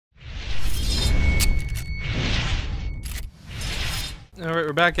Alright,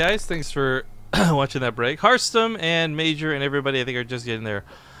 we're back, guys. Thanks for watching that break. Harstem and MajOr and everybody, I think, are just getting their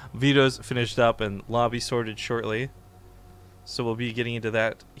vetoes finished up and lobby sorted shortly. So we'll be getting into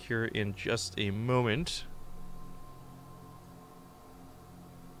that here in just a moment.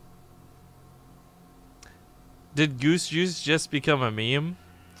 Did Goose Juice just become a meme?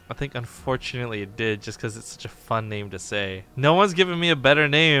 I think, unfortunately, it did, just because it's such a fun name to say. No one's giving me a better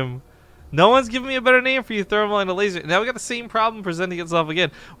name. No one's giving me a better name for you, Thermal and a Laser. Now we got the same problem presenting itself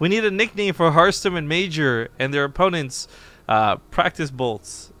again. We need a nickname for Harstem and MajOr and their opponents,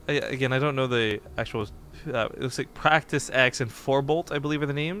 PracticeBolts. Again, I don't know the actual. It looks like PracticeX and fourbolt, I believe, are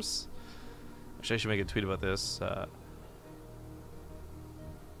the names. Actually, I should make a tweet about this.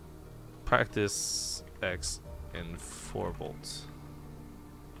 PracticeX and fourbolt.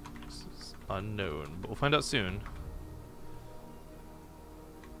 This is unknown, but we'll find out soon.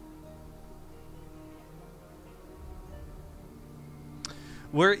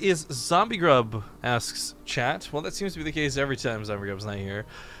 Where is Zombie Grub? Asks chat. Well, that seems to be the case every time Zombie Grub's not here.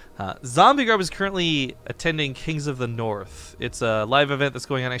 Zombie Grub is currently attending Kings of the North. It's a live event that's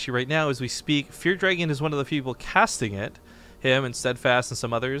going on actually right now as we speak. Fear Dragon is one of the people casting it. Him and Steadfast and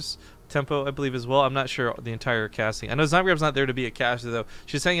some others. Tempo, I believe, as well. I'm not sure the entire casting. I know Zombie Grub's not there to be a caster, though.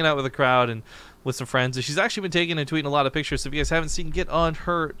 She's hanging out with the crowd and with some friends. And she's actually been taking and tweeting a lot of pictures. So if you guys haven't seen, get on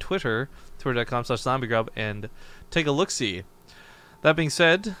her Twitter, twitter.com/zombiegrub, and take a look-see. That being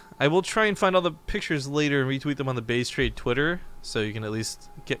said, I will try and find all the pictures later and retweet them on the BaseTrade Twitter, so you can at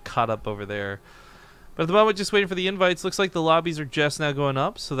least get caught up over there. But at the moment, just waiting for the invites. Looks like the lobbies are just now going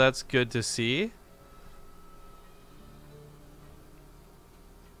up, so that's good to see.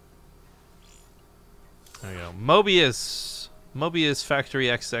 There we go. Mobius Factory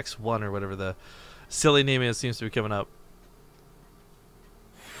XX1 or whatever the silly name is seems to be coming up.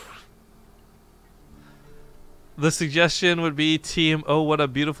 The suggestion would be team, oh, what a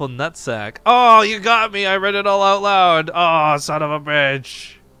beautiful nutsack. Oh, you got me. I read it all out loud. Oh, son of a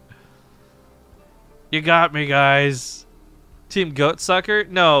bitch. You got me, guys. Team Goatsucker?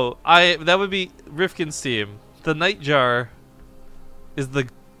 No, that would be Rifkin's team. The Nightjar is the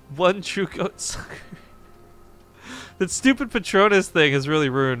one true Goatsucker. That stupid Patronus thing has really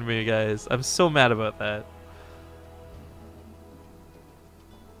ruined me, guys. I'm so mad about that.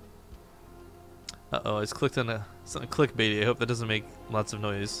 Uh-oh, I just clicked on something clickbaity. I hope that doesn't make lots of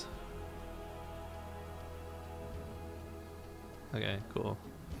noise. Okay, cool.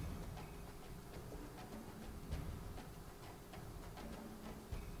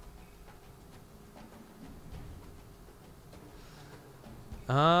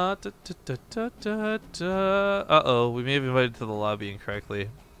 Uh-oh, we may have invited to the lobby incorrectly.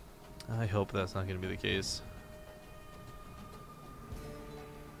 I hope that's not going to be the case.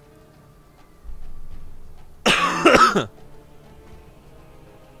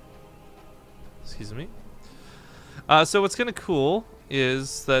 Excuse me. So what's kind of cool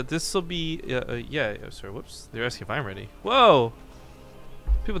is that this will be yeah, sorry, whoops, they're asking if I'm ready. Whoa,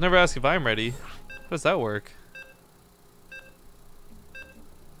 people never ask if I'm ready. How does that work?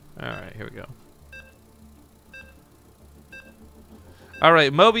 Alright, here we go.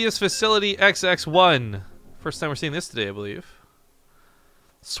 Alright, Mobius Facility XX1. First time we're seeing this today, I believe.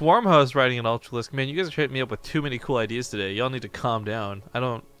 Swarmhouse riding an Ultralisk. Man, you guys are hitting me up with too many cool ideas today. Y'all need to calm down. I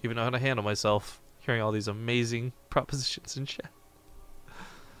don't even know how to handle myself hearing all these amazing propositions in chat.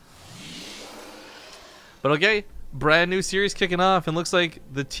 But okay, brand new series kicking off, and looks like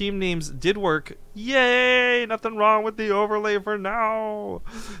the team names did work. Yay! Nothing wrong with the overlay for now.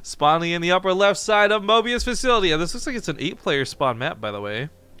 Spawning in the upper left side of Mobius Facility. And this looks like it's an 8-player spawn map, by the way,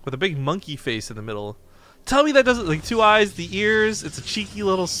 with a big monkey face in the middle. Tell me that doesn't, like, 2 eyes, the ears, it's a cheeky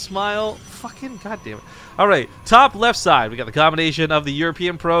little smile. Fucking goddamn it. Alright, top left side, we got the combination of the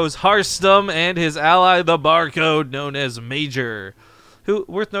European pros, Harstem, and his ally, the barcode known as MajOr, who,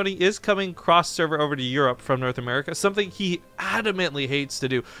 worth noting, is coming cross-server over to Europe from North America, something he adamantly hates to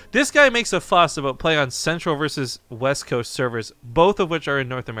do. This guy makes a fuss about playing on Central versus West Coast servers, both of which are in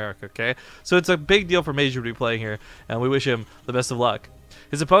North America, okay? So it's a big deal for MajOr to be playing here, and we wish him the best of luck.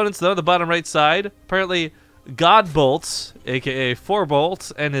 His opponents, though, on the bottom right side, apparently Godbolt, aka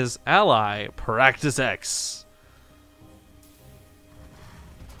fourbolt, and his ally, PracticeX.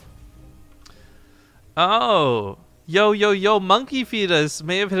 Oh, yo, Monkey Fetus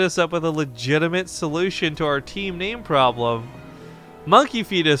may have hit us up with a legitimate solution to our team name problem. Monkey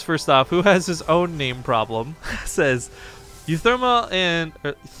Fetus, first off, who has his own name problem, says, thermal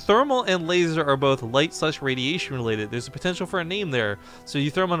and laser are both light/radiation related. There's a potential for a name there. So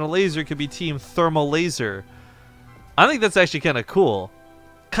thermal and a laser could be team thermal laser. I think that's actually kind of cool.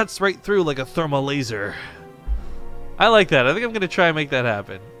 Cuts right through like a thermal laser. I like that. I think I'm gonna try and make that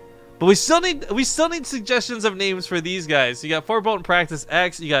happen. But we still need suggestions of names for these guys. So you got fourbolt and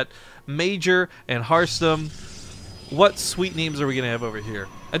PracticeX. You got MajOr and Harstem. What sweet names are we gonna have over here?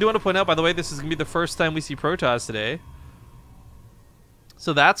 I do want to point out, by the way, this is gonna be the first time we see Protoss today.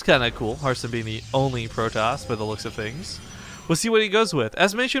 So that's kind of cool. Harstem being the only Protoss by the looks of things. We'll see what he goes with.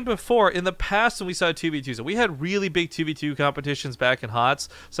 As mentioned before, in the past when we saw 2v2s, so we had really big 2v2 competitions back in HOTS.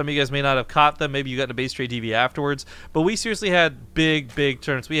 Some of you guys may not have caught them. Maybe you got into BaseTradeTV afterwards. But we seriously had big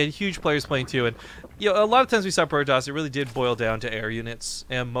tournaments. We had huge players playing too. And you know, a lot of times we saw Protoss, it really did boil down to air units.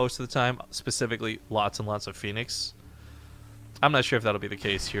 And most of the time, specifically, lots and lots of Phoenix. I'm not sure if that'll be the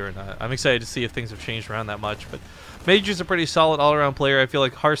case here or not. I'm excited to see if things have changed around that much. But MajOr's a pretty solid all-around player. I feel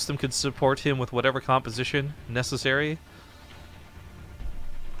like Harstem could support him with whatever composition necessary.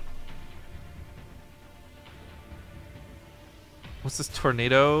 What's this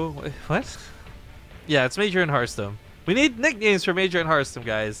tornado? What? Yeah, it's MajOr and Harstem. We need nicknames for MajOr and Harstem,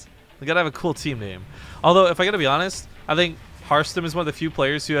 guys. We gotta have a cool team name. Although, if I gotta be honest, I think Harstem is one of the few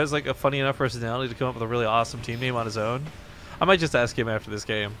players who has like a funny enough personality to come up with a really awesome team name on his own. I might just ask him after this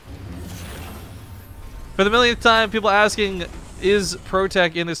game. For the millionth time, people asking, is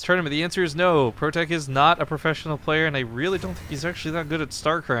ProTech in this tournament? The answer is no. ProTech is not a professional player, and I really don't think he's actually that good at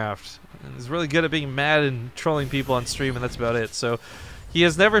StarCraft. And he's really good at being mad and trolling people on stream, and that's about it. So he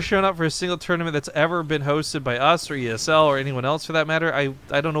has never shown up for a single tournament that's ever been hosted by us or ESL or anyone else for that matter.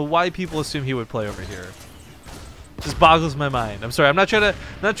 I don't know why people assume he would play over here. Just boggles my mind. I'm sorry. I'm not trying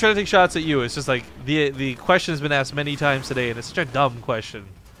to take shots at you. It's just like the question has been asked many times today, and it's such a dumb question.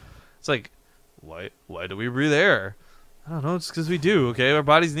 It's like, why do we breathe air? I don't know. It's because we do. Okay, our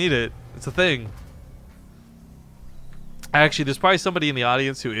bodies need it. It's a thing. Actually, there's probably somebody in the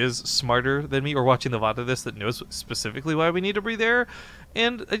audience who is smarter than me or watching the VOD of this that knows specifically why we need to breathe air.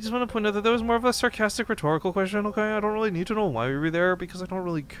 And I just want to point out that that was more of a sarcastic, rhetorical question, okay? I don't really need to know why we breathe air because I don't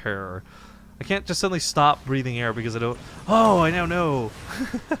really care. I can't just suddenly stop breathing air because I don't... Oh, I now know.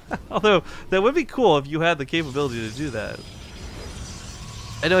 Although, that would be cool if you had the capability to do that.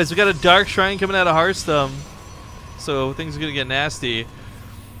 Anyways, we got a Dark Shrine coming out of Harstem. So things are going to get nasty.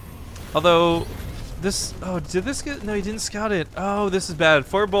 Although... This, oh, did this get, no, he didn't scout it. Oh, this is bad.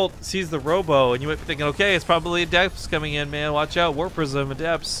 Fourbolt sees the Robo, and you might be thinking, okay, it's probably Adepts coming in, man. Watch out, Warp Prism,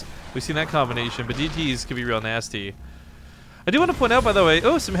 Adepts. We've seen that combination, but DTs could be real nasty. I do want to point out, by the way,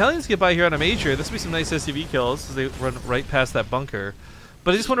 oh, some Hellions get by here on a MajOr. This will be some nice SCV kills as they run right past that bunker.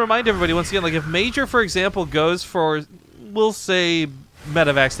 But I just want to remind everybody, once again, like if MajOr, for example, goes for, we'll say,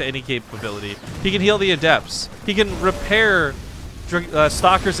 Medivacs to any capability, he can heal the Adepts. He can repair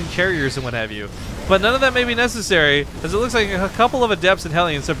Stalkers and Carriers and what have you. But none of that may be necessary, as it looks like a couple of Adepts and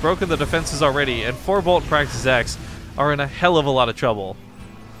Hellions have broken the defenses already, and fourbolt and PracticeX are in a hell of a lot of trouble.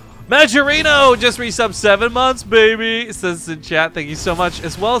 Majorino just resubbed 7 months, baby, it says in chat. Thank you so much,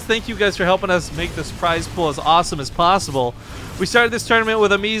 as well as thank you guys for helping us make this prize pool as awesome as possible. We started this tournament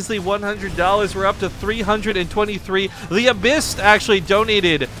with a measly $100. We're up to $323. The Abyss actually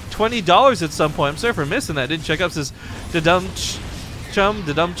donated $20 at some point. I'm sorry for missing that. Didn't check up. Says Chum,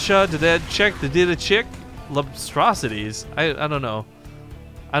 the dumcha, the dead check, the did a chick, Labstrosities. I don't know.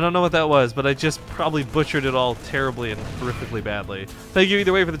 I don't know what that was, but I just probably butchered it all terribly and horrifically badly. Thank you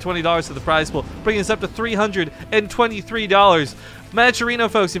either way for the $20 to the prize pool, bringing us up to $323. Majorino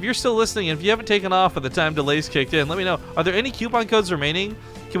folks, if you're still listening and if you haven't taken off by the time delays kicked in, let me know. Are there any coupon codes remaining?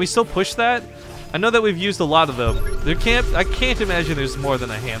 Can we still push that? I know that we've used a lot of them. I can't imagine there's more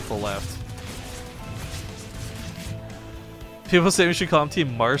than a handful left. People say we should call him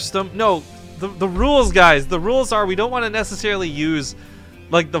Team Marstem. No, the rules, guys. The rules are we don't want to necessarily use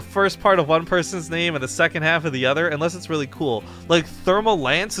like the first part of one person's name and the second half of the other unless it's really cool. Like Thermal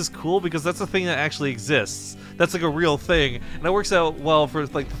Lance is cool because that's a thing that actually exists. That's like a real thing, and it works out well for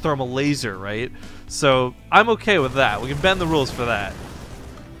like the thermal laser, right? So I'm okay with that. We can bend the rules for that.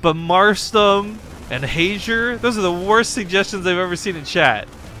 But Marstem and Hager, those are the worst suggestions I've ever seen in chat.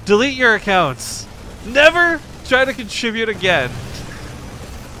 Delete your accounts. Never try to contribute again.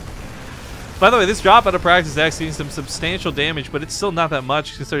 By the way, this drop out of PracticeX seeing some substantial damage, but it's still not that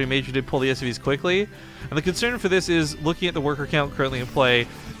much considering MajOr did pull the SCVs quickly. And the concern for this is looking at the worker count currently in play,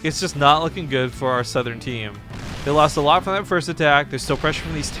 it's just not looking good for our southern team. They lost a lot from that first attack. There's still pressure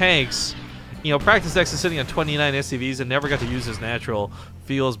from these tanks. You know, PracticeX is sitting on 29 SCVs and never got to use his natural.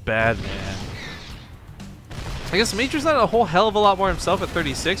 Feels bad, man. I guess MajOr's not a whole hell of a lot more himself at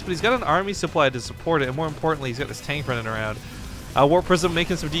 36, but he's got an army supply to support it, and more importantly, he's got this tank running around. Warp Prism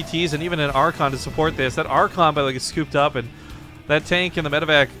making some DTs, and even an Archon to support this. That Archon, by the way, gets scooped up, and that tank and the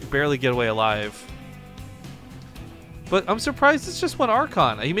Medivac barely get away alive. But I'm surprised it's just one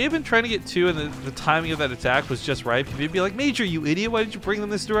Archon. He may have been trying to get 2 and the timing of that attack was just right. He may be like, Major, you idiot, why did you bring them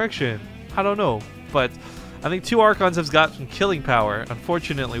this direction? I don't know. But I think 2 Archons have got some killing power.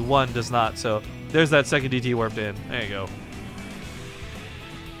 Unfortunately, 1 does not. So there's that second DT warped in. There you go.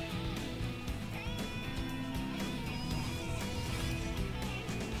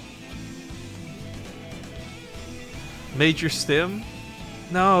 Major Stim?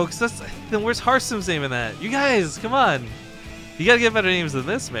 No, because then where's Harstem's name in that? You guys, come on. You gotta get better names than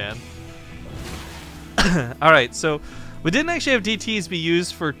this, man. Alright, so we didn't actually have DTs be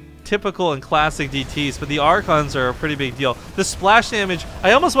used for typical and classic DTs, but the Archons are a pretty big deal. The splash damage,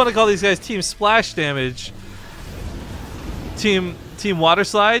 I almost want to call these guys Team Splash Damage. Team Water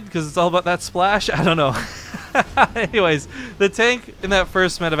Slide, because it's all about that splash. I don't know. Anyways, the tank in that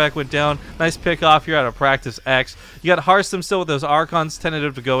first medevac went down. Nice pick off here out of PracticeX. You got Harstem still with those Archons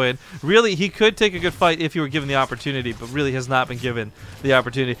tentative to go in. Really, he could take a good fight if he were given the opportunity, but really has not been given the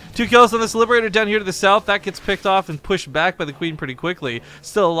opportunity. 2 kills on this Liberator down here to the south. That gets picked off and pushed back by the Queen pretty quickly.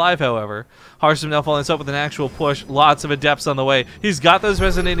 Still alive, however. Harstem now following this up with an actual push. Lots of Adepts on the way. He's got those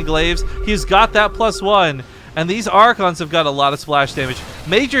Resonating Glaives. He's got that +1. And these Archons have got a lot of splash damage.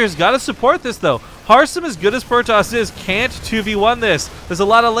 Major has got to support this, though. Harstem, as good as Protoss is, can't 2v1 this. There's a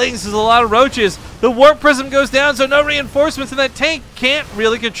lot of lings, there's a lot of roaches. The Warp Prism goes down, so no reinforcements in that tank can't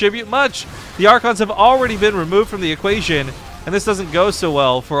really contribute much. The Archons have already been removed from the equation, and this doesn't go so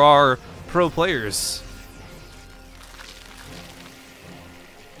well for our pro players.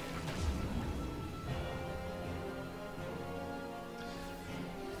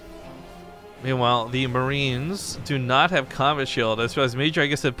 Meanwhile, the Marines do not have Combat Shield. As far as Major, I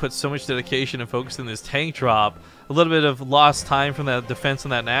guess, had put so much dedication and focus in this tank drop. A little bit of lost time from that defense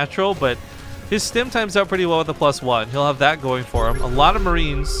on that natural, but his stim times out pretty well with the +1. He'll have that going for him. A lot of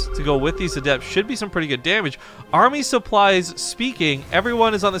Marines to go with these Adepts should be some pretty good damage. Army supplies speaking,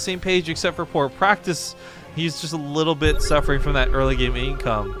 everyone is on the same page except for poor Practice. He's just a little bit suffering from that early game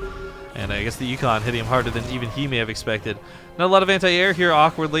income. And I guess the Econ hit him harder than even he may have expected. Not a lot of anti-air here,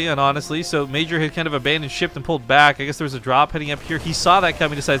 awkwardly and honestly, so Major had kind of abandoned ship and pulled back. I guess there was a drop heading up here. He saw that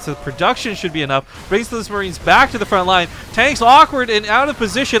coming, decided so production should be enough. Brings those Marines back to the front line. Tank's awkward and out of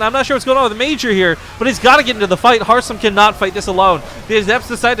position. I'm not sure what's going on with Major here, but he's got to get into the fight. Harstem cannot fight this alone. The Adepts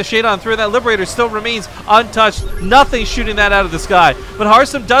decide to shade on through. That Liberator still remains untouched. Nothing shooting that out of the sky. But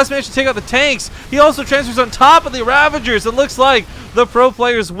Harstem does manage to take out the tanks. He also transfers on top of the Ravagers. It looks like the pro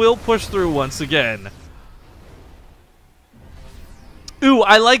players will push through once again. Ooh,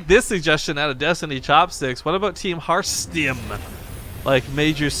 I like this suggestion out of Destiny Chopsticks. What about Team Harstem? Like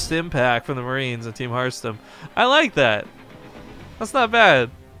Major Stim Pack from the Marines and Team Harstem. I like that. That's not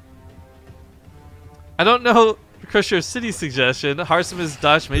bad. I don't know Crusher City suggestion. Harstem is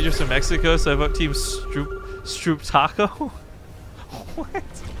Dutch, Major's from Mexico, so I vote Team Stroop Taco. What?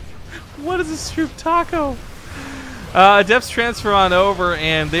 What is a Stroop Taco? Adepts transfer on over,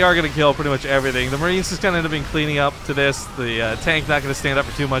 and they are going to kill pretty much everything. The Marines just kind of end up cleaning up to this. The tank's not going to stand up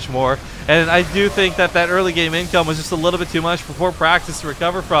for too much more. And I do think that that early game income was just a little bit too much for poor Practice to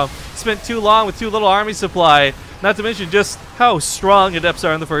recover from. Spent too long with too little army supply. Not to mention just how strong Adepts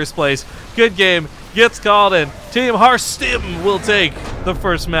are in the first place. Good game. Gets called in. Team Harstem will take the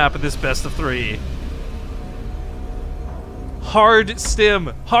first map of this best of 3.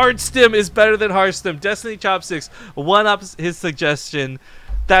 Harstem. Harstem is better than Harstem. Destiny Chopsticks one-ups his suggestion.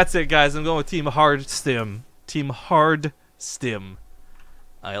 That's it, guys. I'm going with Team Harstem. Team Harstem.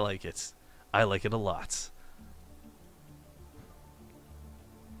 I like it. I like it a lot.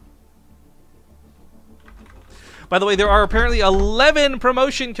 By the way, there are apparently 11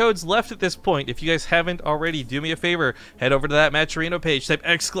 promotion codes left at this point. If you guys haven't already, do me a favor. Head over to that Matcherino page. Type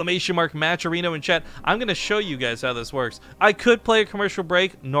 !Matcherino in chat. I'm going to show you guys how this works. I could play a commercial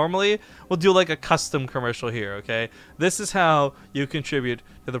break. Normally, we'll do like a custom commercial here, okay? This is how you contribute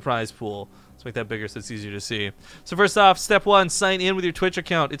to the prize pool. Let's make that bigger so it's easier to see. So first off, step 1, sign in with your Twitch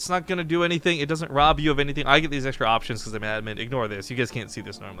account. It's not going to do anything. It doesn't rob you of anything. I get these extra options because I'm admin. Ignore this. You guys can't see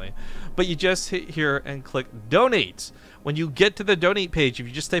this normally. But you just hit here and click donate. When you get to the donate page, if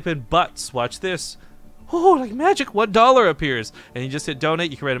you just type in butts, watch this. Oh, like magic, $1 appears. And you just hit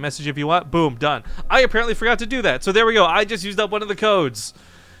donate. You can write a message if you want. Boom, done. I apparently forgot to do that. So there we go. I just used up one of the codes.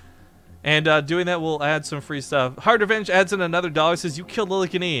 And doing that will add some free stuff. Hard Revenge adds in another $1. Says, you killed Lily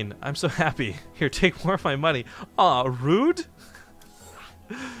Canine. I'm so happy. Here, take more of my money. Aw, rude?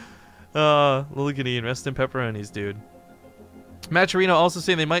 Lily Canine, rest in pepperonis, dude. Matcherino also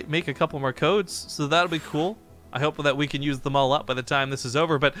saying they might make a couple more codes, so that'll be cool. I hope that we can use them all up by the time this is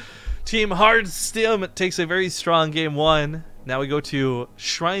over. But Team Harstem takes a very strong game 1. Now we go to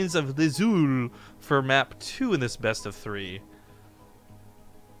Shrines of Lizul for map 2 in this best of 3.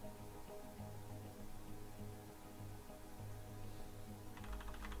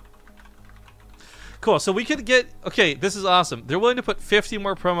 Cool, so we could get... Okay, this is awesome. They're willing to put 50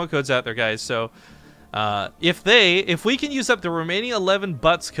 more promo codes out there, guys. So, if we can use up the remaining 11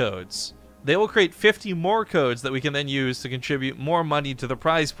 butts codes, they will create 50 more codes that we can then use to contribute more money to the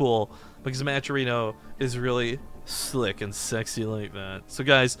prize pool, because Matcherino is really slick and sexy like that. So,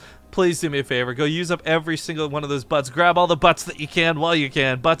 guys, please do me a favor. Go use up every single one of those butts. Grab all the butts that you can while you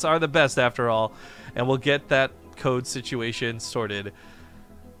can. Butts are the best, after all. And we'll get that code situation sorted.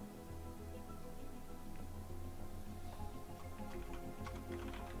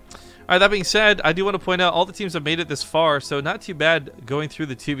 All right, that being said, I do want to point out all the teams have made it this far, so not too bad going through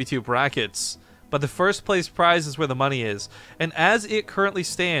the 2v2 brackets. But the first place prize is where the money is. And as it currently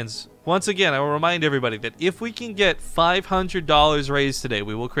stands, once again, I will remind everybody that if we can get $500 raised today,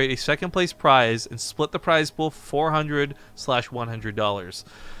 we will create a second place prize and split the prize pool $400/$100.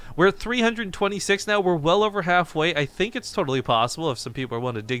 We're at 326 now. We're well over halfway. I think it's totally possible if some people are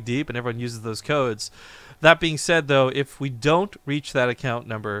willing to dig deep and everyone uses those codes. That being said, though, if we don't reach that account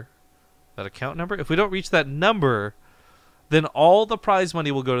number... If we don't reach that number, then all the prize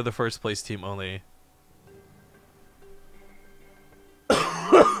money will go to the first place team only.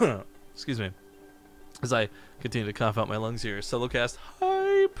 Excuse me. As I continue to cough out my lungs here. Solo cast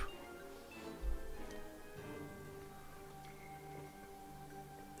hype.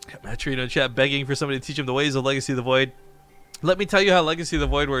 Matcherino in chat begging for somebody to teach him the ways of Legacy of the Void. Let me tell you how Legacy of the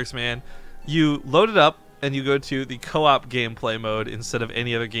Void works, man. You load it up and you go to the co-op gameplay mode instead of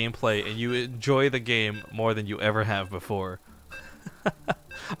any other gameplay, and you enjoy the game more than you ever have before.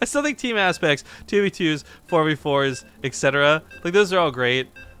 I still think team aspects, 2v2s, 4v4s, etc., like those are all great,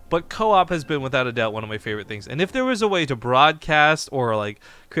 but co-op has been without a doubt one of my favorite things. And if there was a way to broadcast or like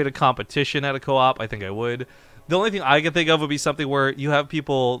create a competition at a co-op, I think I would. The only thing I can think of would be something where you have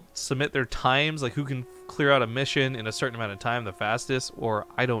people submit their times, like who can clear out a mission in a certain amount of time the fastest, or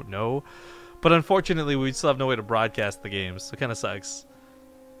I don't know. But unfortunately, we still have no way to broadcast the games, so it kind of sucks.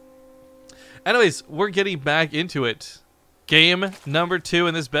 Anyways, we're getting back into it. Game number 2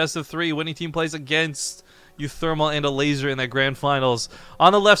 in this best of 3. Winning team plays against Euthermal and a Laser in their grand finals.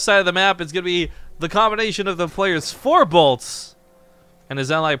 On the left side of the map, it's going to be the combination of the players fourbolt and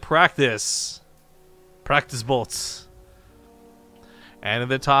his ally Practice Bolts. And in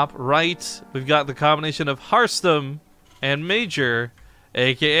the top right, we've got the combination of Harstem and MajOr,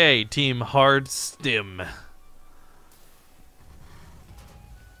 aka Team Harstem.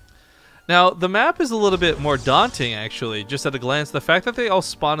 Now, the map is a little bit more daunting, actually, just at a glance. The fact that they all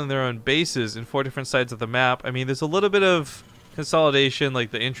spawn in their own bases in 4 different sides of the map, I mean, there's a little bit of consolidation,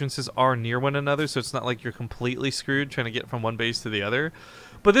 like the entrances are near one another, so it's not like you're completely screwed trying to get from one base to the other.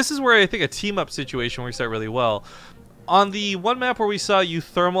 But this is where I think a team-up situation works out really well. On the one map where we saw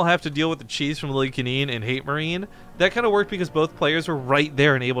Euthermal have to deal with the cheese from Lily Canine and Hate Marine, that kind of worked because both players were right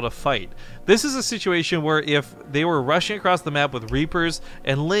there and able to fight. This is a situation where if they were rushing across the map with Reapers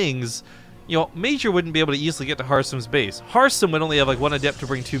and Lings, you know, MajOr wouldn't be able to easily get to Harstem's base. Harstem would only have like one Adept to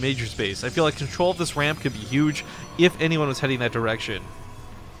bring 2 MajOr's base. I feel like control of this ramp could be huge if anyone was heading that direction.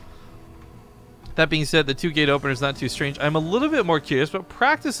 That being said, the 2-gate opener is not too strange. I'm a little bit more curious about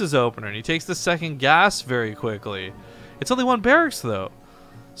Practice's opener, and he takes the second gas very quickly. It's only 1 barracks, though.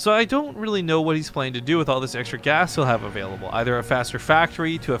 So I don't really know what he's planning to do with all this extra gas he'll have available. Either a faster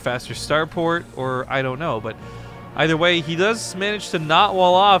factory to a faster starport, or I don't know. But either way, he does manage to not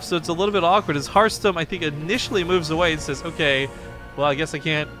wall off, so it's a little bit awkward. As Harstem, I think, initially moves away and says, okay, well, I guess I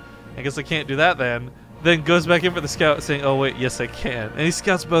can't do that then. Then goes back in for the scout saying, oh wait, yes I can. And he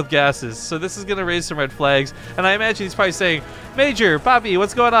scouts both gases. So this is going to raise some red flags. And I imagine he's probably saying, MajOr, Poppy,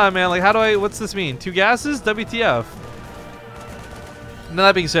 what's going on, man? Like, what's this mean? 2 gases? WTF? Now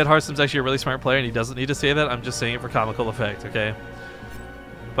that being said, Harstem's actually a really smart player and he doesn't need to say that. I'm just saying it for comical effect, okay?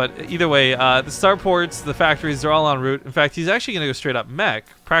 But either way, the starports, the factories, they're all en route. In fact, he's actually going to go straight up mech.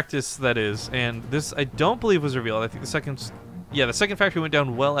 Practice, that is. And this, I don't believe, was revealed. I think the second factory went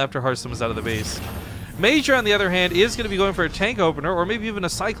down well after Harstem was out of the base. MajOr, on the other hand, is going to be going for a tank opener or maybe even a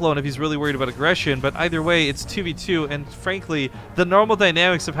cyclone if he's really worried about aggression, but either way, it's 2v2, and frankly, the normal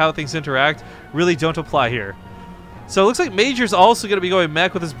dynamics of how things interact really don't apply here. So it looks like MajOr's also going to be going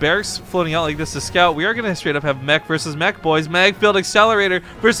mech with his barracks floating out like this to scout. We are going to straight up have mech versus mech, boys. Magfield Accelerator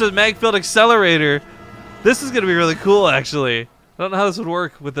versus Magfield Accelerator. This is going to be really cool, actually. I don't know how this would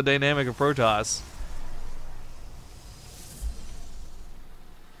work with the dynamic of Protoss.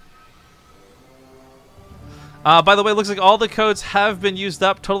 By the way, it looks like all the codes have been used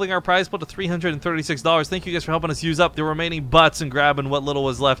up, totaling our prize pool to $336. Thank you guys for helping us use up the remaining butts and grabbing what little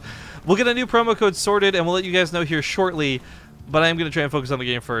was left. We'll get a new promo code sorted, and we'll let you guys know here shortly. But I am going to try and focus on the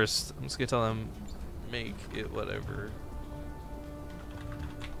game first. I'm just going to tell them, make it whatever.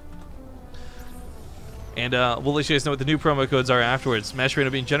 And we'll let you guys know what the new promo codes are afterwards. Mash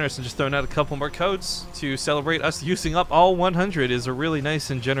Arena being generous and just throwing out a couple more codes to celebrate us using up all 100 is a really nice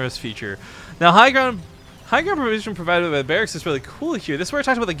and generous feature. Now, high ground provision provided by the barracks is really cool here. This is where I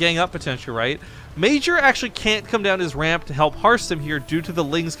talked about the gang up potential, right? MajOr actually can't come down his ramp to help Harstem here due to the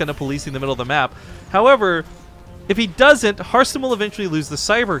Lings kind of policing the middle of the map. However, if he doesn't, Harstem will eventually lose the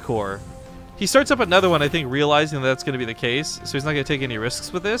Cyber Core. He starts up another one, I think, realizing that that's going to be the case, so he's not going to take any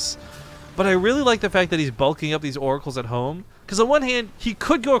risks with this. But I really like the fact that he's bulking up these oracles at home, because on one hand, he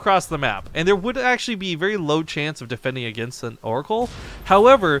could go across the map, and there would actually be a very low chance of defending against an oracle.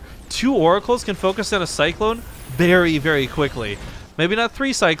 However, 2 oracles can focus on a cyclone very, very quickly. Maybe not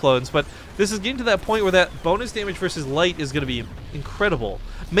 3 cyclones, but this is getting to that point where that bonus damage versus light is going to be incredible.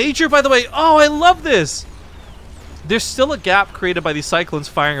 MajOr, by the way, oh, I love this! There's still a gap created by these cyclones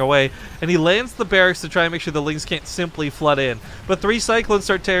firing away, and he lands the barracks to try and make sure the Lings can't simply flood in. But 3 cyclones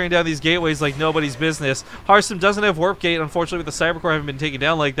start tearing down these gateways like nobody's business. Harstem doesn't have warp gate, unfortunately, with the Cyber Core having been taken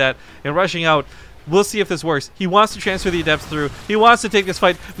down like that, and rushing out. We'll see if this works. He wants to transfer the Adepts through. He wants to take this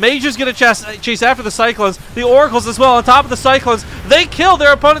fight. MajOr's going to chase after the Cyclones. The Oracles as well on top of the Cyclones. They kill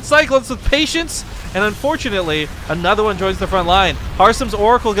their opponent's Cyclones with patience. And unfortunately, another one joins the front line. Harstem's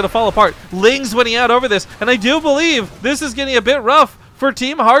Oracle going to fall apart. Ling's winning out over this. And I do believe this is getting a bit rough for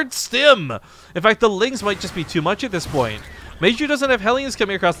Team Harstem. In fact, the Lings might just be too much at this point. MajOr doesn't have Hellions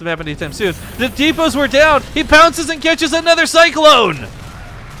coming across the map anytime soon. The depots were down. He pounces and catches another Cyclone.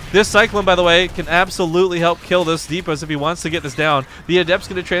 This Cyclone, by the way, can absolutely help kill this depots if he wants to get this down. The Adept's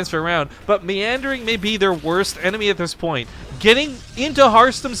going to transfer around, but Meandering may be their worst enemy at this point. Getting into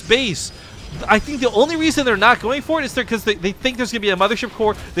Harstem's base, I think the only reason they're not going for it is because they think there's going to be a Mothership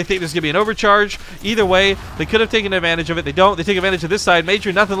Core. They think there's going to be an overcharge. Either way, they could have taken advantage of it. They don't. They take advantage of this side.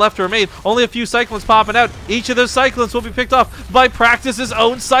 MajOr, nothing left to remain. Only a few Cyclones popping out. Each of those Cyclones will be picked off by PracticeX's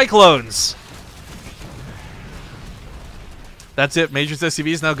own Cyclones. That's it. MajOr's SCV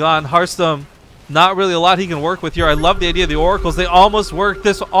is now gone. Harstem, not really a lot he can work with here. I love the idea of the Oracles. They almost worked.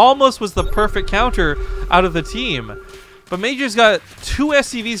 This almost was the perfect counter out of the team. But MajOr's got 2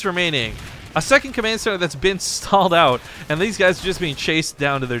 SCVs remaining. A second command center that's been stalled out. And these guys are just being chased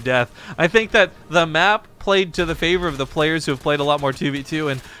down to their death. I think that the map played to the favor of the players who have played a lot more 2v2.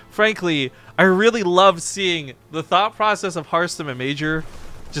 And frankly, I really loved seeing the thought process of Harstem and MajOr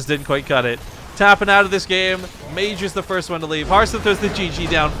just didn't quite cut it. Tapping out of this game. MajOr's the first one to leave. Harstem throws the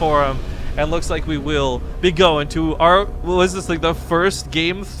GG down for him. And looks like we will be going to our, what is this, like the first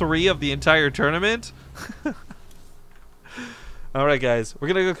game 3 of the entire tournament? Alright guys, we're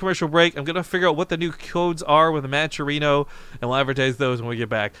going to go to commercial break. I'm going to figure out what the new codes are with the Matcherino, and we'll advertise those when we get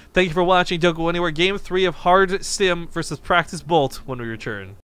back. Thank you for watching. Don't go anywhere. Game 3 of Harstem versus PracticeBolt when we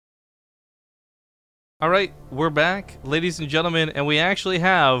return. Alright, we're back, ladies and gentlemen, and we actually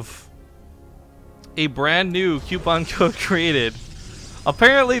have a brand new coupon code created.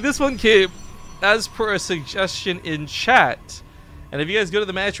 Apparently this one came as per a suggestion in chat. And if you guys go to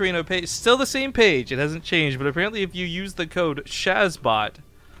the Matcherino page, still the same page, it hasn't changed, but apparently if you use the code Shazbot.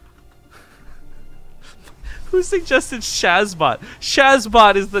 Who suggested Shazbot?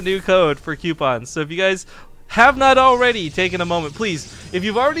 Shazbot is the new code for coupons. So if you guys have not already taken a moment, please, if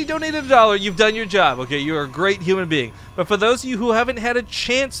you've already donated $1, you've done your job, okay? You're a great human being. But for those of you who haven't had a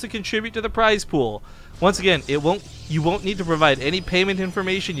chance to contribute to the prize pool, once again, you won't need to provide any payment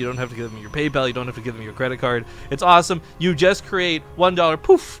information. You don't have to give them your PayPal. You don't have to give them your credit card. It's awesome. You just create $1,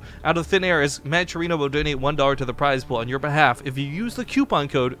 poof, out of thin air, as Matcherino will donate $1 to the prize pool on your behalf if you use the coupon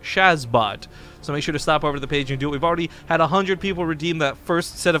code Shazbot. So make sure to stop over to the page and do it. We've already had 100 people redeem that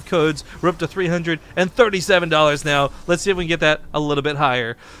first set of codes. We're up to $337 now. Let's see if we can get that a little bit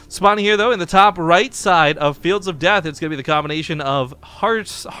higher. Spawning here, though, in the top right side of Fields of Death, it's going to be the combination of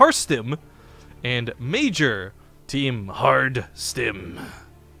Harstem and MajOr. Team Harstem.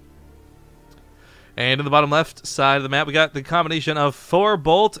 And in the bottom left side of the map, we got the combination of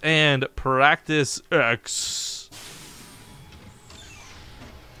fourbolt and PracticeX.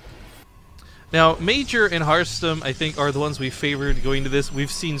 Now, MajOr and Harstem, I think, are the ones we favored going to this.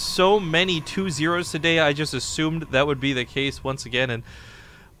 We've seen so many 2-0s today, I just assumed that would be the case once again. And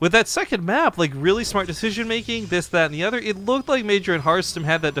with that second map, like, really smart decision-making, this, that, and the other, it looked like MajOr and Harstem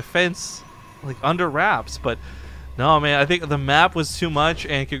had that defense, like, under wraps. But no, man, I think the map was too much,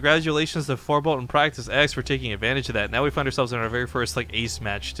 and congratulations to fourbolt and PracticeX for taking advantage of that. Now we find ourselves in our very first, like, ace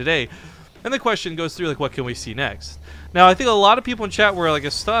match today. And the question goes through, like, what can we see next? Now, I think a lot of people in chat were, like,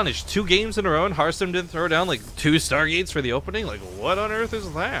 astonished. 2 games in a row and Harstem didn't throw down, like, 2 Stargates for the opening? Like, what on earth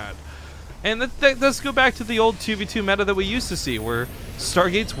is that? And let's go back to the old 2v2 meta that we used to see, where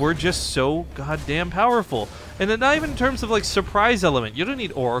Stargates were just so goddamn powerful. And then not even in terms of, like, surprise element. You don't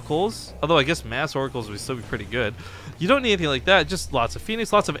need oracles, although I guess mass oracles would still be pretty good. You don't need anything like that. Just lots of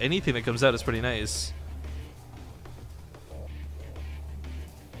Phoenix, lots of anything that comes out is pretty nice.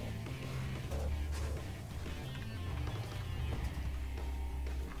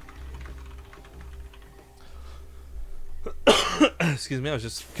 Excuse me, I was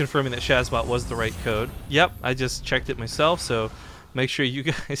just confirming that Shazbot was the right code. Yep, I just checked it myself, so make sure you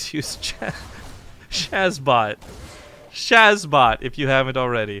guys use Shazbot. Shazbot, if you haven't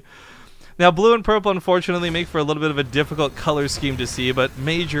already. Now, blue and purple, unfortunately, make for a little bit of a difficult color scheme to see, but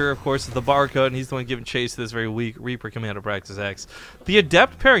MajOr, of course, is the barcode, and he's the one giving chase to this very weak Reaper coming out of PracticeX. The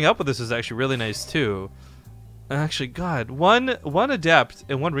Adept pairing up with this is actually really nice, too. Actually, God, one Adept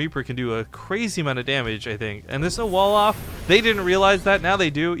and 1 Reaper can do a crazy amount of damage, I think. And there's no wall off. They didn't realize that. Now they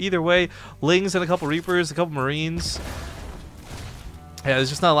do. Either way, Lings and a couple Reapers, a couple Marines. Yeah, there's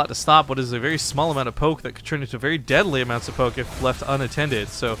just not a lot to stop what is a very small amount of poke that could turn into very deadly amounts of poke if left unattended.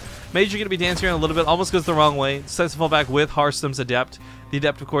 So MajOr going to be dancing around a little bit, almost goes the wrong way. Decides to fall back with Harstem's Adept. The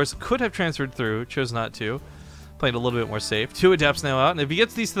Adept, of course, could have transferred through, chose not to. Playing a little bit more safe. 2 Adepts now out, and if he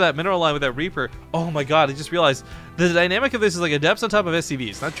gets these to that mineral line with that Reaper, oh my god, I just realized the dynamic of this is like Adepts on top of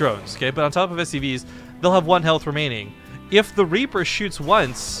SCVs, not drones, okay? But on top of SCVs, they'll have 1 health remaining. If the Reaper shoots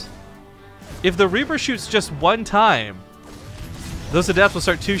once, if the Reaper shoots just 1 time, those Adepts will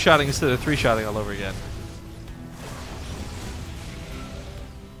start 2-shotting instead of 3-shotting all over again.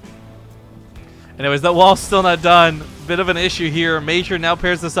 Anyways, that wall's still not done. Bit of an issue here. MajOr now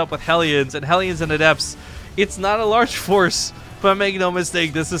pairs this up with Hellions, and Hellions and Adepts, it's not a large force, but make no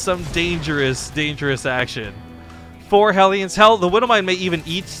mistake, this is some dangerous, dangerous action. 4 Hellions. Hell, the Widowmine may even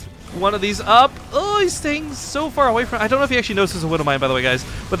eat one of these up. Oh, he's staying so far away from... I don't know if he actually knows there's a Widowmine, by the way, guys,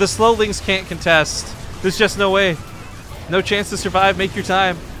 but the Slowlings can't contest. There's just no way. No chance to survive. Make your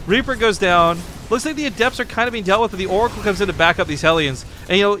time. Reaper goes down. Looks like the Adepts are kind of being dealt with, but the Oracle comes in to back up these Hellions.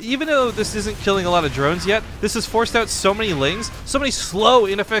 And, you know, even though this isn't killing a lot of drones yet, this has forced out so many Lings, so many slow,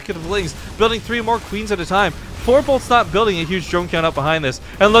 ineffective Lings, building 3 more Queens at a time. Fourbolt's not building a huge drone count up behind this.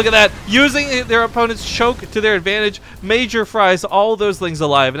 And look at that, using their opponent's choke to their advantage, MajOr fries all those Lings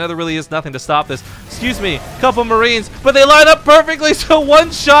alive. And now there really is nothing to stop this. Excuse me, couple Marines, but they line up perfectly, so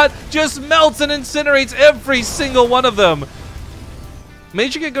 1 shot just melts and incinerates every single one of them.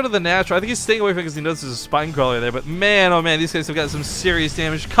 MajOr can go to the natural. I think he's staying away from it because he knows there's a spine crawler there. But man, oh man, these guys have got some serious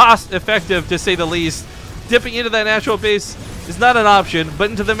damage. Cost effective, to say the least. Dipping into that natural base is not an option, but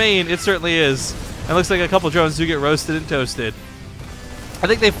into the main, it certainly is. And looks like a couple drones do get roasted and toasted. I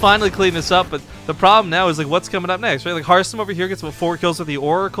think they finally cleaned this up, but the problem now is like what's coming up next, right? Like Harstem over here gets about 4 kills with the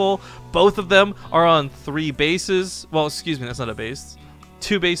Oracle. Both of them are on 3 bases. Well, excuse me, that's not a base.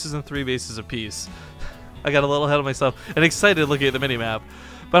 2 bases and 3 bases apiece. I got a little ahead of myself and excited looking at the minimap.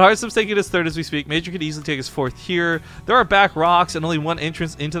 But Harstem's taking his 3rd as we speak. MajOr could easily take his 4th here. There are back rocks and only 1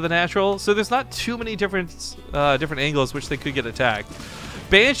 entrance into the natural, so there's not too many different angles which they could get attacked.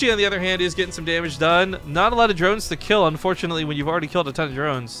 Banshee, on the other hand, is getting some damage done. Not a lot of drones to kill, unfortunately, when you've already killed a ton of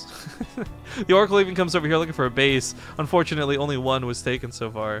drones. The Oracle even comes over here looking for a base. Unfortunately, only 1 was taken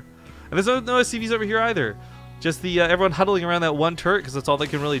so far. And there's no SCVs over here either. Just the everyone huddling around that 1 turret because that's all they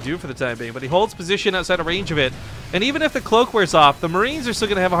can really do for the time being. But he holds position outside of range of it. And even if the cloak wears off, the Marines are still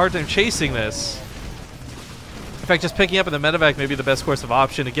going to have a hard time chasing this. In fact, just picking up in the medevac may be the best course of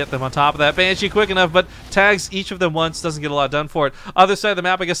option to get them on top of that. Banshee quick enough, but tags each of them once, doesn't get a lot done for it. Other side of the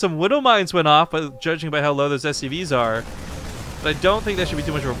map, I guess some Widow Mines went off, but judging by how low those SCVs are. But I don't think that should be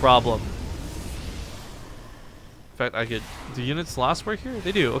too much of a problem. In fact, I could... Do units lost work here?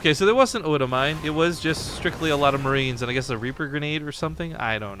 They do. Okay, so there wasn't a Widow Mine. It was just strictly a lot of Marines and I guess a Reaper Grenade or something.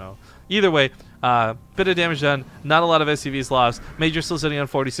 I don't know. Either way, bit of damage done. Not a lot of SCVs lost. MajOr still sitting on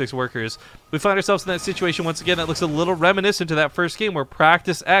 46 workers. We find ourselves in that situation once again that looks a little reminiscent to that first game where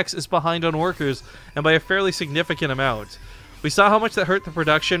PracticeX is behind on workers and by a fairly significant amount. We saw how much that hurt the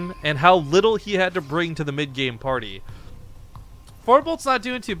production and how little he had to bring to the mid-game party. Fourbolt's not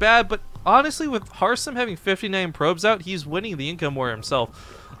doing too bad, but honestly, with Harstem having 59 probes out, he's winning the income war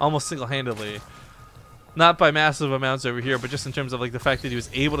himself almost single-handedly. Not by massive amounts over here, but just in terms of like the fact that he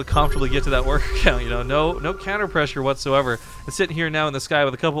was able to comfortably get to that worker count. You know, no counter pressure whatsoever. And sitting here now in the sky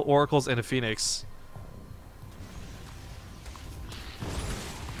with a couple Oracles and a Phoenix.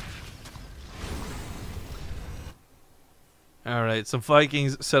 All right, some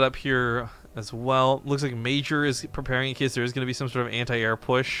Vikings set up here as well. Looks like MajOr is preparing in case there is going to be some sort of anti-air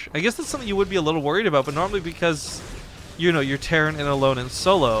push. I guess that's something you would be a little worried about, but normally because, you know, you're Terran and alone and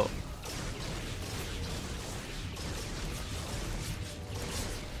solo.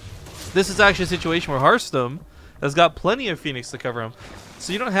 This is actually a situation where Harstem has got plenty of Phoenix to cover him.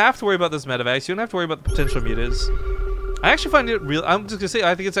 So you don't have to worry about this medevacs. You don't have to worry about the potential mutas. I actually find it real. I'm just going to say,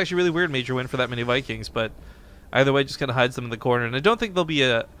 I think it's actually really weird MajOr win for that many Vikings, but either way, just kind of hides them in the corner. And I don't think there'll be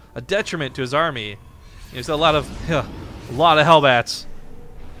a detriment to his army. There's a lot of Hellbats.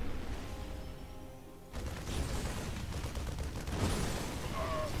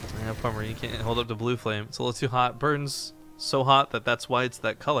 Yeah, bummer, you can't hold up the blue flame. It's a little too hot. Burns so hot that's why it's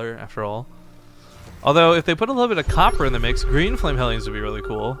that color, after all. Although, if they put a little bit of copper in the mix, green flame Hellions would be really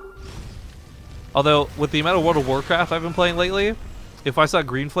cool. Although, with the amount of World of Warcraft I've been playing lately, if I saw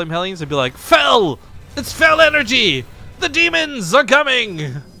green flame Hellions, I'd be like, Fel! It's Fel energy! The demons are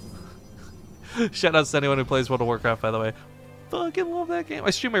coming! Shoutouts to anyone who plays World of Warcraft, by the way. Fucking love that game. I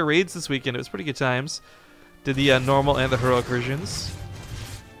streamed my raids this weekend. It was pretty good times. Did the normal and the heroic versions.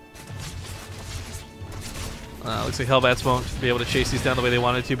 Looks like Hellbats won't be able to chase these down the way they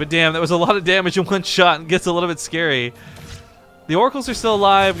wanted to. But damn, that was a lot of damage in one shot and gets a little bit scary. The Oracles are still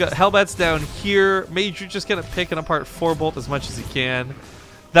alive. Got Hellbats down here. MajOr just kind of picking apart fourbolt as much as he can.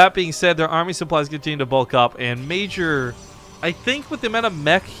 That being said, their army supplies continue to bulk up. And MajOr, I think with the amount of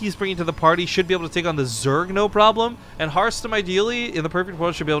mech he's bringing to the party, should be able to take on the Zerg no problem. And Harstem, ideally, in the perfect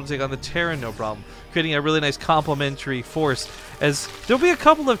world, should be able to take on the Terran no problem. Creating a really nice complementary force. As there'll be a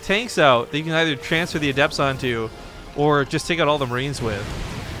couple of tanks out that you can either transfer the Adepts onto or just take out all the Marines with.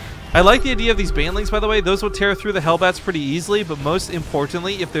 I like the idea of these Banelings, by the way. Those will tear through the Hellbats pretty easily, but most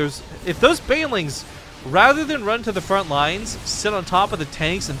importantly, if those Banelings, rather than run to the front lines, sit on top of the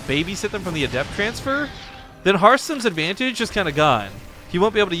tanks and babysit them from the Adept transfer, then Harstem's advantage is kind of gone. He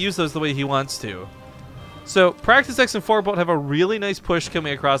won't be able to use those the way he wants to. So PracticeX and fourbolt have a really nice push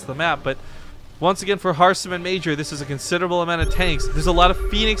coming across the map, but once again for Harstem and MajOr, this is a considerable amount of tanks. There's a lot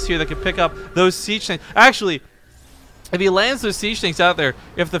of Phoenix here that can pick up those siege tanks. Actually, if he lands those siege tanks out there,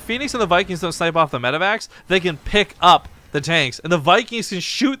 if the Phoenix and the Vikings don't snipe off the medevacs, they can pick up the tanks. And the Vikings can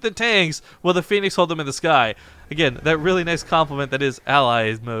shoot the tanks while the Phoenix hold them in the sky. Again, that really nice compliment that is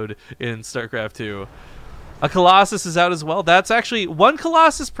allies mode in StarCraft 2. A Colossus is out as well. That's actually, one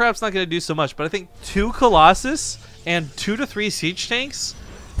Colossus perhaps not going to do so much, but I think 2 Colossus and 2 to 3 siege tanks,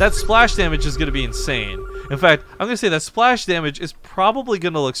 that splash damage is going to be insane. In fact, I'm going to say that splash damage is probably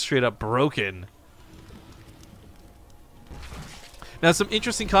going to look straight up broken. Now, some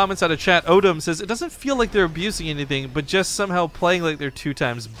interesting comments out of chat. Odom says, it doesn't feel like they're abusing anything, but just somehow playing like they're 2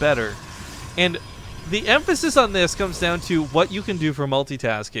 times better. And the emphasis on this comes down to what you can do for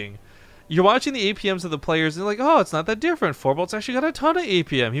multitasking. You're watching the APMs of the players, and you're like, oh, it's not that different. Fourbolt's actually got a ton of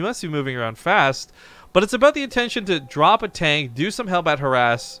APM. He must be moving around fast. But it's about the intention to drop a tank, do some Hellbat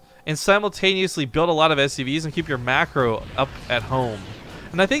harass, and simultaneously build a lot of SCVs and keep your macro up at home.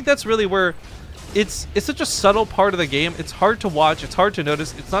 And I think that's really where it's such a subtle part of the game. It's hard to watch. It's hard to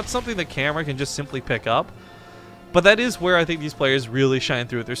notice. It's not something the camera can just simply pick up. But that is where I think these players really shine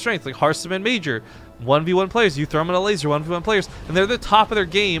through with their strengths. Like Harstem and MajOr, 1v1 players. You throw them in a laser, 1v1 players. And they're the top of their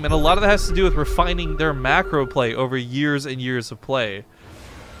game. And a lot of that has to do with refining their macro play over years and years of play.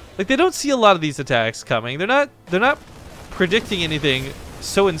 Like, they don't see a lot of these attacks coming. They're not predicting anything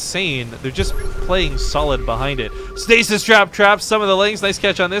so insane. They're just playing solid behind it. Stasis trap traps some of the lanes. Nice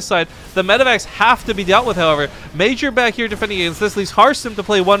catch on this side. The medevacs have to be dealt with, however. MajOr back here defending against this leaves Harstem to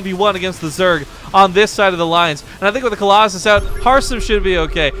play 1v1 against the Zerg on this side of the lines. And I think with the Colossus out, Harstem should be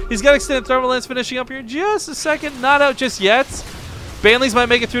okay. He's got extended thermal lens finishing up here in just a second. Not out just yet. Banelings might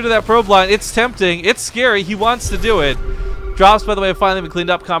make it through to that probe line. It's tempting. It's scary. He wants to do it. Drops, by the way, have finally been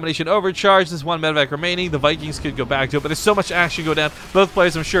cleaned up. Combination overcharge. There's 1 medevac remaining. The Vikings could go back to it, but there's so much action go down. Both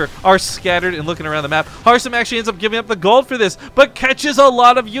players, I'm sure, are scattered and looking around the map. Harstem actually ends up giving up the gold for this, but catches a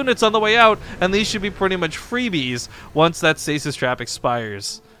lot of units on the way out, and these should be pretty much freebies once that stasis trap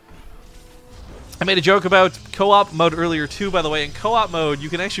expires. I made a joke about co-op mode earlier, too, by the way. In co-op mode, you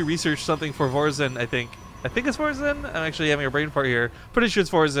can actually research something for Vorzen, I think it's Vorzen. I'm actually having a brain fart here. Pretty sure it's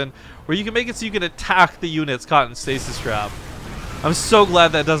Vorzen, where you can make it so you can attack the units caught in stasis trap. I'm so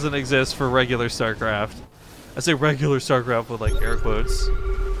glad that doesn't exist for regular StarCraft. I say regular StarCraft with like air quotes.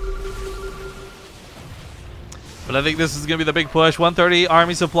 But I think this is going to be the big push. 130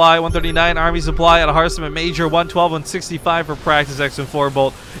 army supply, 139 army supply out of Harstem and MajOr, 112, 165 for PracticeX and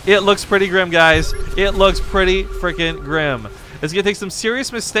fourbolt. It looks pretty grim, guys. It looks pretty freaking grim. It's going to take some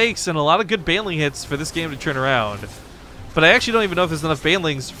serious mistakes and a lot of good Baneling hits for this game to turn around. But I actually don't even know if there's enough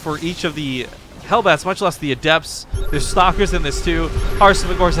Banelings for each of the Hellbats, much less the Adepts. There's Stalkers in this too. Harstem,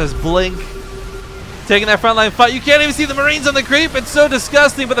 of course, has Blink. taking that frontline fight. You can't even see the Marines on the creep. It's so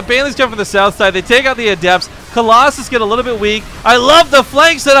disgusting, but the Baneleys come from the south side. They take out the Adepts. Colossus get a little bit weak. I love the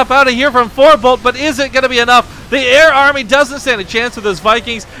flank setup out of here from fourbolt, but is it going to be enough? The air army doesn't stand a chance with those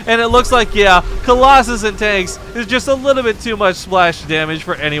Vikings, and it looks like, yeah, Colossus and tanks is just a little bit too much splash damage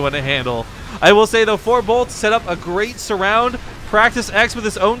for anyone to handle. I will say, though, fourbolt set up a great surround. PracticeX with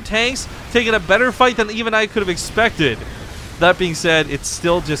his own tanks, taking a better fight than even I could have expected. That being said, it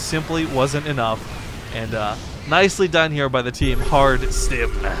still just simply wasn't enough. And nicely done here by the team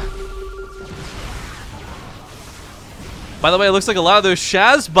Harstem. By the way, it looks like a lot of those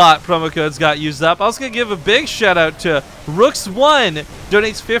Shazbot promo codes got used up. I was going to give a big shout out to Rooks1,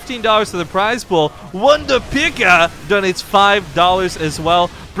 donates $15 to the prize pool. Wondapika donates $5 as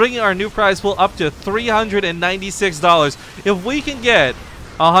well, bringing our new prize pool up to $396. If we can get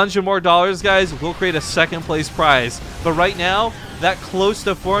 $100 more, guys, we'll create a second place prize. But right now, that close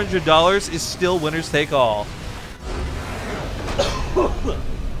to $400 is still winners take all.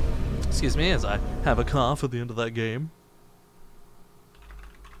 Excuse me as I have a cough at the end of that game.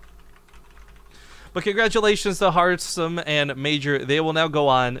 But congratulations to Harstem and MajOr. They will now go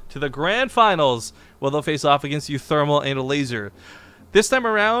on to the grand finals, where they'll face off against Thermal and Laser. This time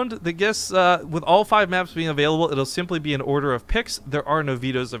around, the guess, with all 5 maps being available, it'll simply be an order of picks. There are no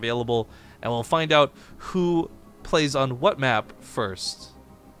vetoes available, and we'll find out who plays on what map first.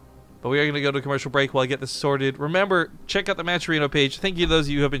 But we are going to go to a commercial break while I get this sorted. Remember, check out the MajOr page. Thank you to those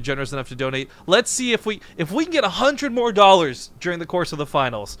of you who have been generous enough to donate. Let's see if we can get $100 more during the course of the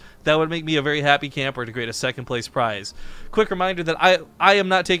finals. That would make me a very happy camper to create a second place prize. Quick reminder that I am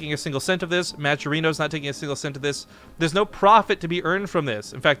not taking a single cent of this. MajOrino's not taking a single cent of this. There's no profit to be earned from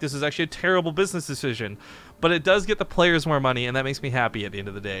this. In fact, this is actually a terrible business decision. But it does get the players more money, and that makes me happy at the end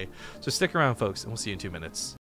of the day. So stick around, folks, and we'll see you in 2 minutes.